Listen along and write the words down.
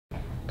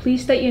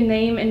Please state your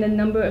name and the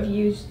number of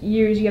years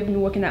you have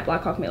been working at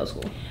Blackhawk Middle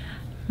School.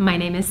 My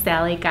name is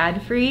Sally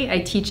Godfrey.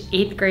 I teach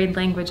 8th grade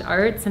language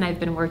arts and I've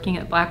been working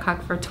at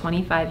Blackhawk for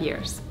 25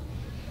 years.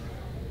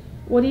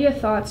 What are your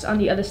thoughts on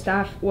the other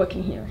staff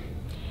working here?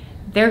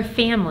 They're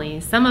family.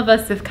 Some of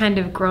us have kind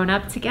of grown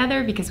up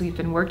together because we've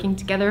been working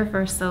together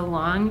for so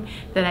long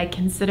that I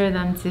consider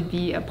them to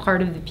be a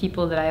part of the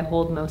people that I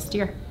hold most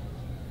dear.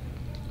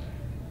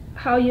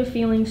 How are your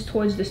feelings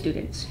towards the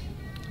students?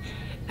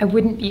 I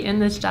wouldn't be in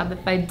this job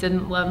if I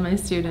didn't love my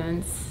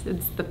students.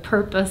 It's the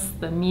purpose,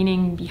 the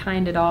meaning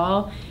behind it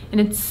all, and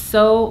it's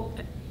so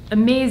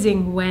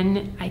amazing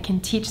when I can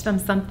teach them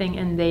something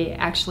and they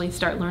actually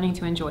start learning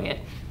to enjoy it.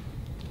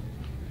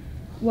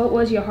 What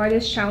was your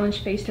hardest challenge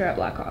faced here at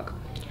Blackhawk?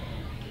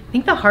 I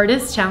think the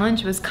hardest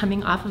challenge was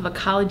coming off of a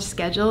college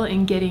schedule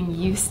and getting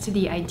used to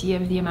the idea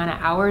of the amount of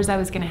hours I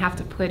was going to have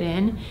to put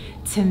in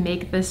to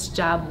make this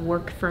job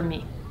work for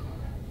me.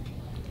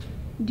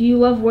 Do you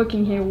love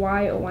working here?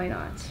 Why or why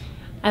not?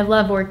 I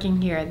love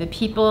working here. The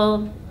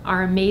people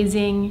are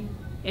amazing.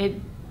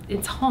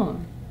 It's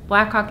home.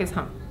 Blackhawk is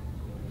home.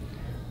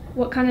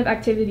 What kind of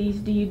activities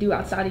do you do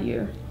outside of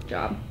your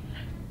job?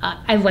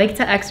 I like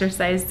to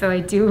exercise, so I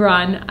do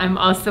run. I'm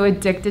also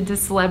addicted to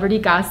celebrity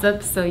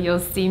gossip, so you'll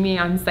see me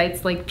on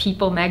sites like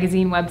People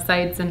magazine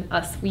websites and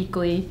Us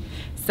Weekly.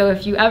 So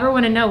if you ever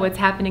want to know what's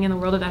happening in the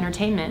world of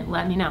entertainment,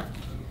 let me know.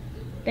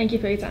 Thank you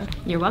for your time.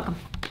 You're welcome.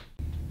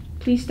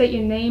 Please state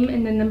your name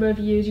and the number of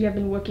years you have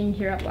been working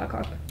here at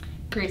Blackhawk.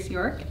 Grace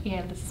York,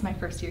 and this is my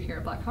first year here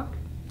at Blackhawk.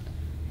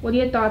 What are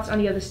your thoughts on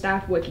the other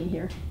staff working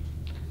here?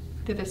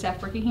 The other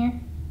staff working here?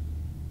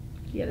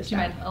 The other Do you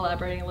staff. mind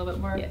elaborating a little bit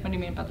more? Yeah. What do you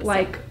mean about this?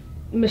 Like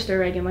Mr.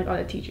 Reagan, like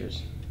other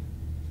teachers.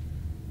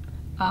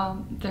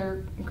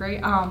 They're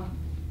great. I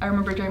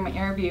remember during my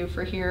interview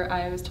for here,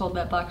 I was told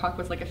that Blackhawk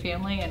was like a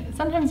family, and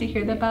sometimes you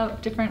hear that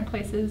about different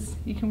places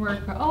you can work,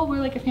 but, oh, we're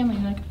like a family.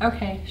 And you're like,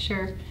 okay,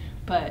 sure.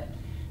 But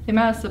the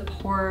amount of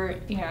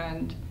support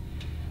and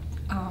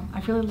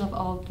I really love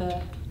all of the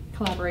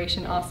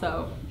collaboration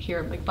also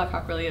here. Like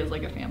Blackhawk really is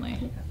like a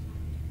family.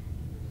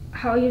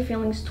 How are your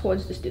feelings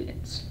towards the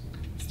students?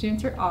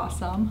 Students are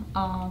awesome.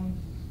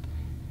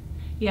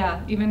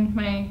 Yeah, even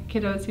my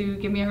kiddos who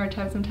give me a hard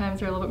time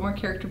sometimes are a little bit more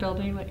character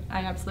building. Like,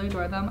 I absolutely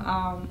adore them.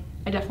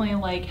 I definitely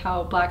like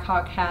how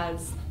Blackhawk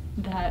has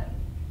that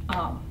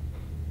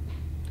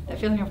that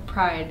feeling of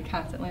pride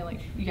constantly.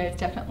 Like, you guys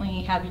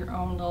definitely have your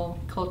own little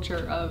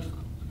culture of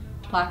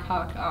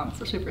Blackhawk,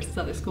 especially versus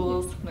other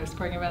schools, their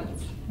sporting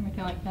events,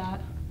 everything like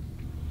that.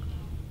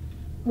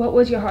 What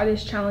was your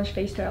hardest challenge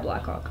faced here at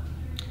Blackhawk?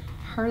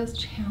 Hardest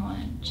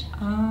challenge?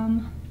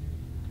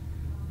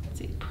 Let's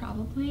see,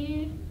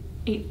 probably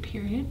 8th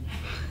period.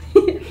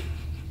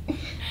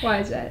 Why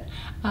is that?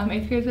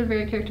 8th periods are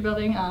very character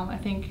building. I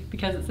think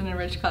because it's an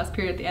enriched class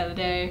period at the end of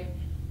the day,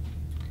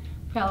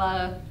 we got a lot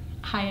of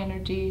high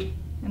energy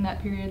in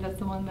that period. That's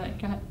the one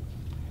that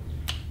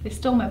they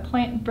stole my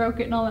plant and broke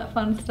it and all that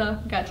fun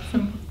stuff. Got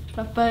some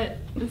stuff, but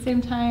at the same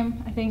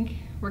time, I think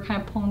we're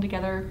kind of pulling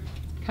together,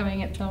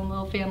 becoming its own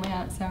little family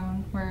on its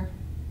own. We're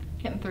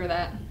getting through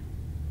that.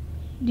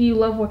 Do you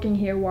love working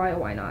here? Why or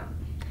why not?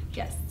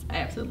 Yes, I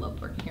absolutely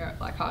love working here at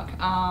Blackhawk.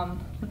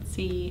 Let's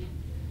see.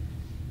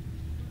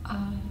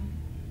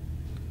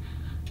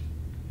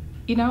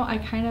 You know, I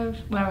kind of,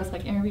 when I was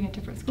like interviewing at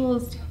different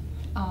schools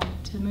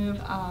to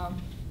move,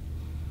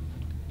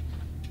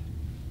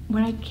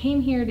 when I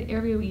came here to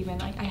interview even,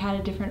 like, I had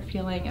a different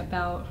feeling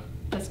about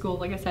the school.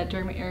 Like I said,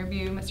 during my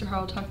interview, Mr.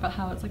 Harrell talked about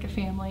how it's like a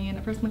family, and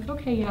at first I'm like,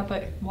 okay, yeah,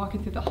 but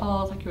walking through the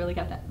halls, like, you really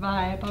got that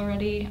vibe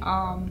already.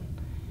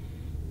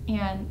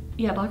 And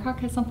yeah, Blackhawk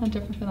has something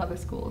different than other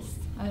schools.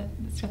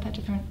 It's got that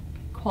different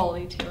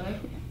quality to it.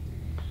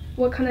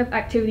 What kind of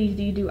activities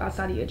do you do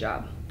outside of your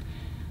job?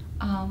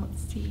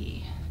 Let's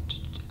see.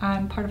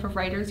 I'm part of a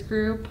writers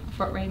group,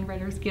 Fort Wayne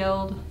Writers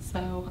Guild,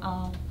 so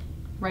I'll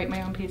write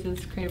my own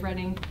pieces, creative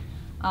writing,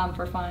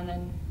 for fun,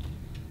 and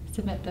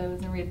submit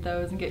those and read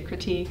those and get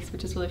critiques,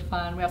 which is really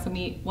fun. We also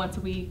meet once a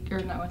week, or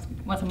not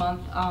once a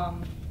month,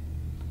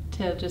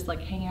 to just like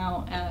hang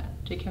out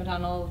at J.K.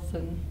 O'Donnell's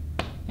and,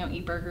 you know,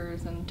 eat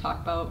burgers and talk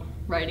about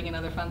writing and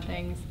other fun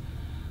things.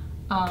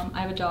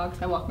 I have a dog,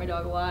 so I walk my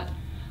dog a lot.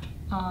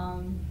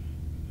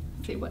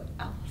 Let's see, what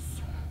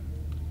else?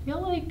 I feel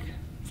like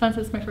since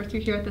it's my first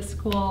year here at this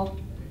school,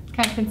 it's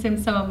kind of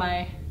consumed some of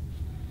my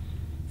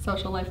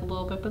social life a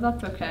little bit, but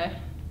that's okay.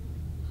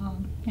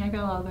 Yeah, I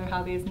got a lot of other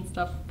hobbies and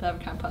stuff that I'm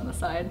kind of putting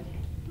aside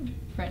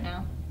right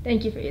now.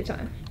 Thank you for your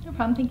time. No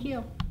problem, thank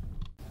you.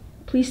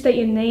 Please state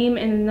your name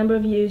and the number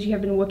of years you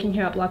have been working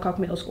here at Blackhawk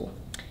Middle School.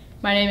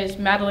 My name is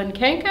Madeline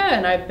Kanka,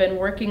 and I've been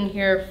working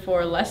here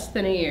for less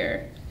than a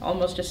year,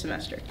 almost a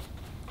semester.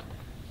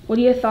 What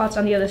are your thoughts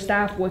on the other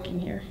staff working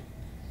here?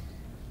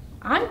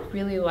 I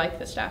really like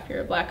the staff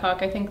here at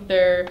Blackhawk. I think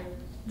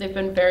they've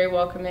been very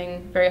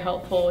welcoming, very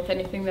helpful with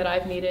anything that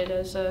I've needed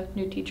as a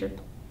new teacher.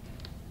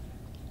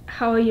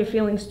 How are your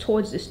feelings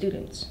towards the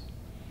students?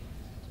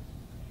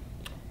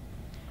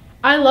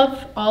 I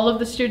love all of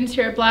the students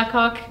here at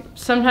Blackhawk.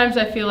 Sometimes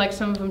I feel like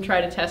some of them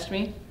try to test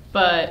me,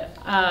 but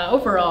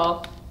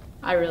overall,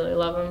 I really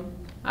love them.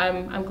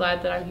 I'm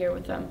glad that I'm here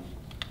with them.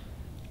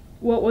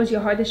 What was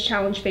your hardest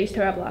challenge faced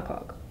here at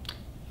Blackhawk?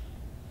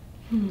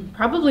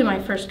 Probably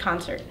my first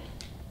concert.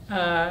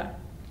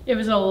 It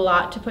was a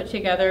lot to put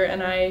together,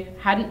 and I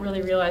hadn't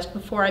really realized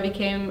before I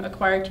became a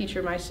choir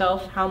teacher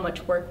myself how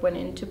much work went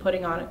into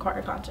putting on a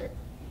choir concert.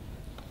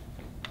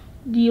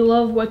 Do you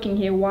love working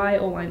here? Why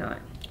or why not?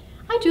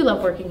 I do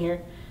love working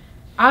here.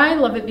 I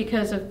love it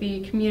because of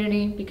the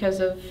community, because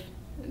of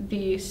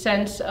the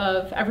sense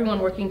of everyone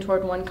working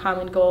toward one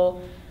common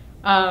goal.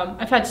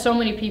 I've had so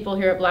many people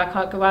here at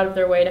Blackhawk go out of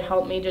their way to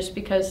help me just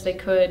because they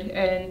could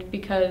and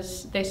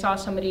because they saw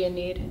somebody in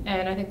need,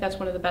 and I think that's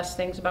one of the best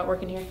things about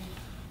working here.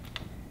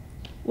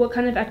 What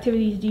kind of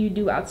activities do you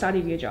do outside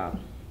of your job?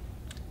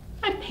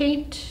 I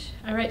paint,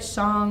 I write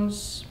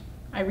songs,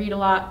 I read a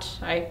lot,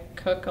 I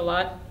cook a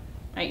lot,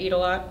 I eat a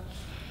lot.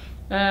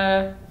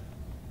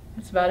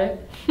 That's about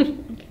it.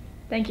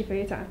 Thank you for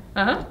your time.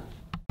 Uh-huh.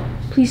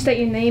 Please state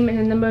your name and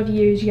the number of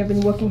years you have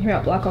been working here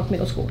at Blackhawk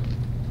Middle School.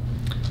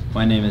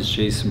 My name is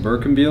Jason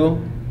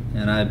Birkenbiel,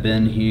 and I've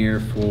been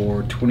here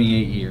for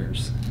 28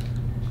 years.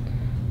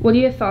 What are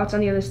your thoughts on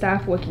the other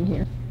staff working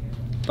here?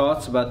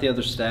 Thoughts about the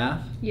other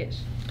staff?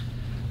 Yes.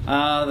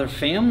 They're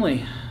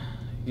family,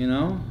 you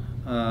know.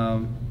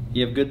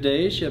 You have good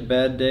days, you have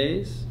bad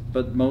days,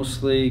 but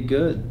mostly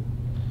good.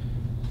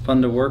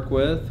 Fun to work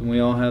with, and we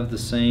all have the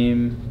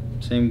same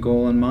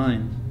goal in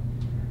mind.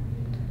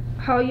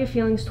 How are your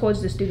feelings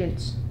towards the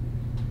students?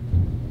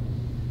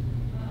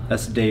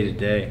 That's day to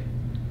day.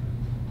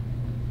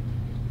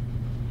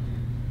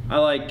 I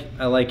like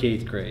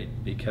 8th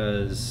grade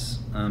because,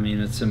 I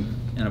mean, it's an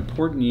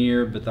important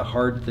year, but the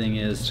hard thing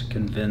is to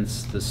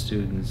convince the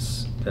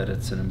students that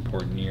it's an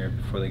important year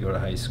before they go to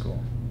high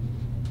school.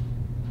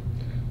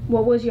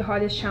 What was your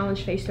hardest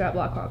challenge faced here at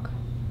Blackhawk?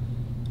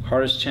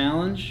 Hardest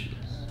challenge?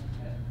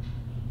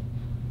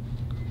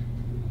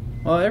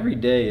 Well, every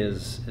day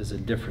is a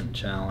different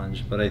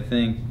challenge, but I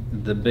think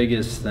the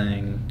biggest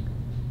thing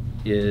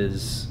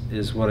is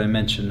what I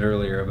mentioned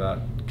earlier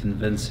about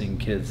convincing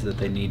kids that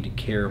they need to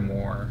care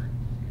more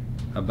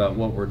about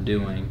what we're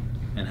doing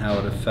and how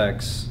it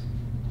affects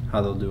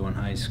how they'll do in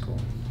high school.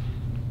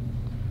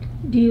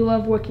 Do you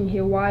love working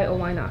here? Why or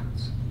why not?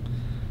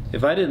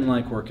 If I didn't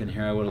like working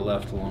here, I would have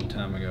left a long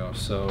time ago.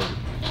 So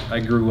I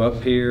grew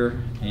up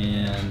here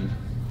and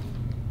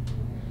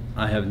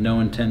I have no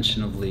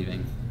intention of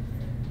leaving.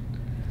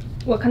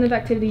 What kind of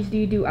activities do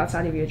you do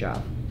outside of your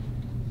job?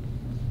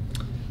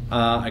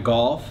 I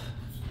golf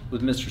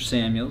with Mr.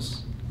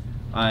 Samuels.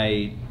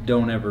 I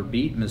don't ever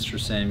beat Mr.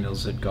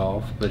 Samuels at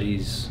golf, but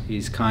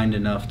he's kind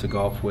enough to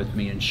golf with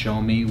me and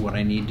show me what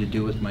I need to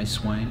do with my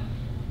swing.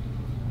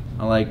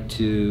 I like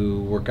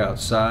to work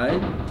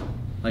outside,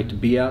 I like to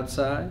be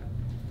outside.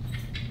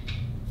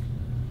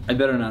 I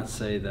better not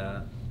say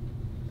that.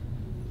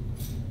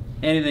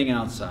 Anything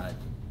outside.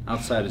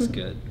 Outside is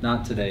good.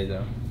 Not today,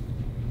 though.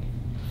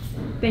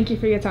 Thank you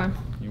for your time.